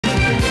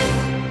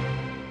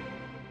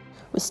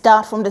We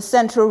start from the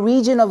central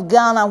region of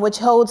Ghana, which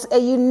holds a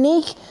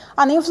unique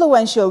and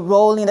influential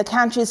role in the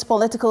country's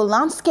political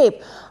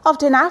landscape,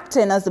 often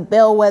acting as a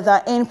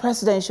bellwether in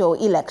presidential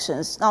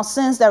elections. Now,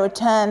 since the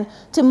return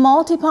to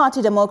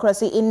multi-party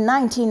democracy in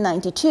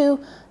 1992,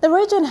 the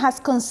region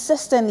has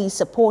consistently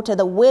supported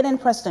the winning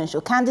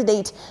presidential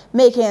candidate,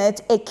 making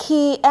it a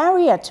key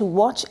area to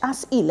watch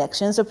as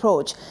elections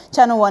approach.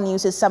 ChannelOne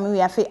News' Sami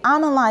Wiafe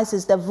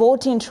analyzes the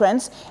voting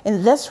trends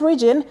in this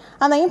region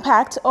and the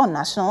impact on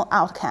national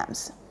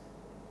outcomes.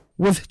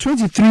 With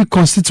 23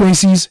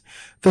 constituencies,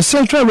 the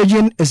central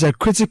region is a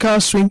critical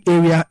swing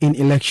area in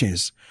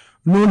elections,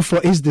 known for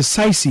its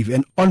decisive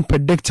and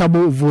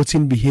unpredictable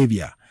voting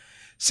behavior.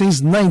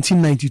 Since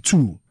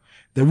 1992,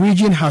 the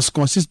region has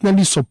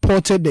consistently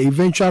supported the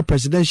eventual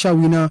presidential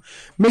winner,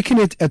 making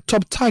it a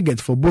top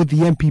target for both the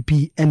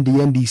NPP and the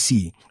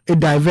NDC. A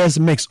diverse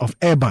mix of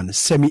urban,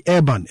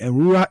 semi-urban and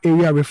rural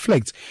area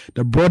reflects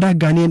the broader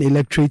Ghanaian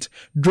electorate,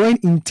 drawing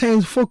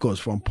intense focus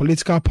from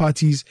political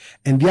parties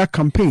and their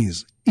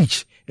campaigns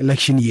each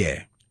election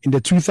year. In the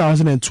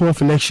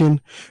 2012 election,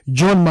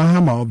 John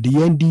Mahama of the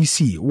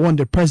NDC won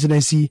the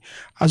presidency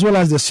as well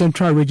as the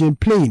central region,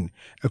 playing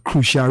a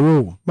crucial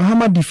role.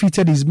 Mahama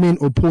defeated his main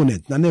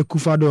opponent, Nana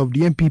Akufo-Addo of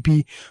the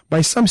NPP,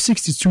 by some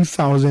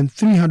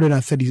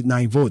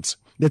 62,339 votes.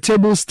 The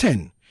tables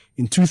turn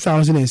in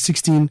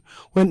 2016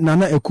 when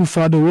Nana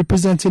Akufo-Addo,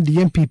 representing the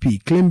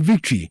NPP, claimed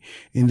victory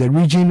in the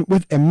region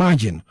with a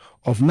margin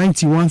of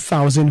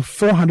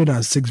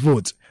 91,406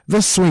 votes.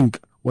 This swing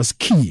was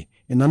key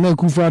in Nana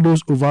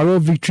Akufo-Addo's overall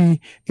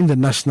victory in the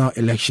national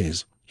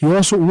elections. He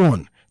also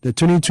won the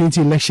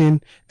 2020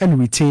 election and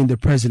retained the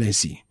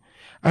presidency.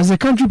 As the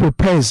country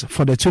prepares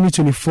for the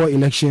 2024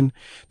 election,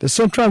 the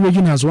central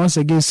region has once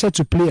again set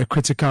to play a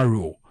critical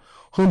role.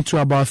 Home to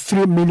about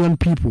 3 million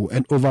people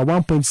and over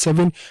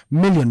 1.7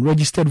 million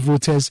registered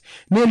voters,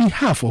 nearly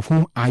half of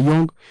whom are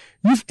young,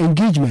 youth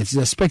engagement is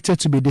expected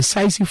to be a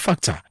decisive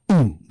factor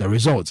in the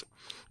result.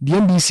 The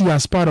NDC,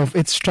 as part of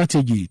its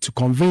strategy to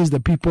convince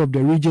the people of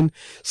the region,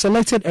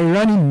 selected a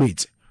running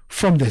mate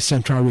from the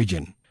central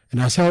region and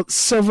has held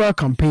several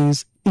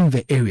campaigns in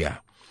the area.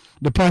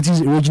 The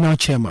party's regional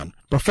chairman,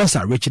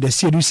 Professor Richard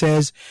Esiedu,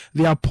 says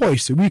they are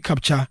poised to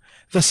recapture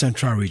the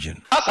central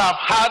region. As I've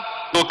had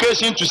the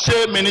occasion to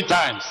say many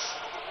times,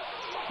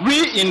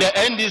 we in the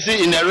NDC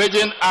in the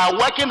region are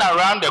working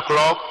around the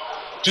clock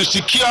to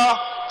secure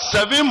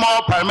 7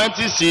 more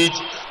parliamentary seats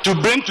to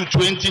bring to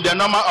 20 the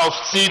number of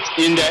seats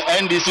in the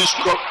NDC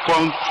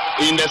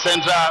in the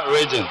central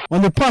region.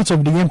 On the part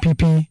of the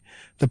NPP,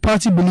 the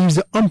party believes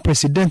the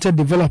unprecedented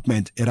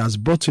development it has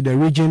brought to the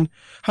region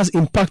has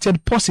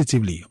impacted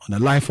positively on the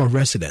life of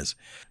residents.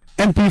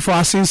 MP for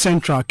Asin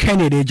Central,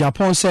 Kennedy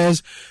Japan,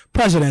 says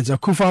President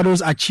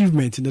Akufo-Addo's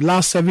achievement in the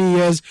last 7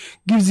 years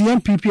gives the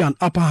NPP an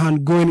upper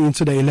hand going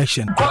into the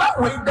election.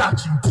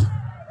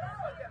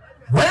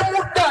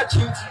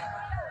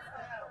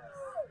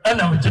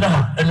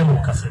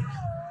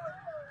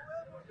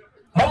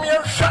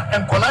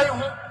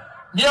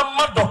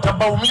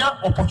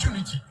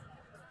 Opportunity.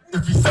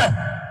 If he said,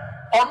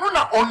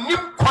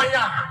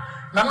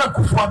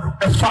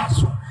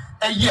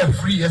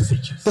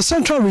 the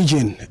central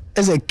region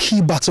is a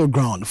key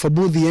battleground for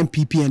both the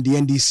NPP and the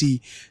NDC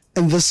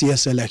in this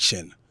year's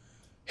election.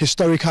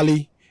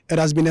 Historically, it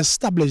has been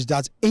established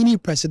that any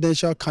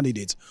presidential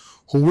candidate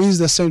who wins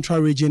the central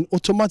region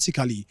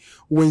automatically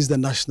wins the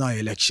national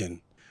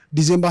election.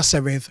 December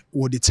 7th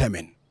will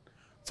determine.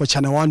 For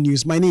ChannelOne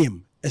News, my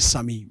name is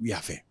Sami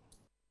Wiafe.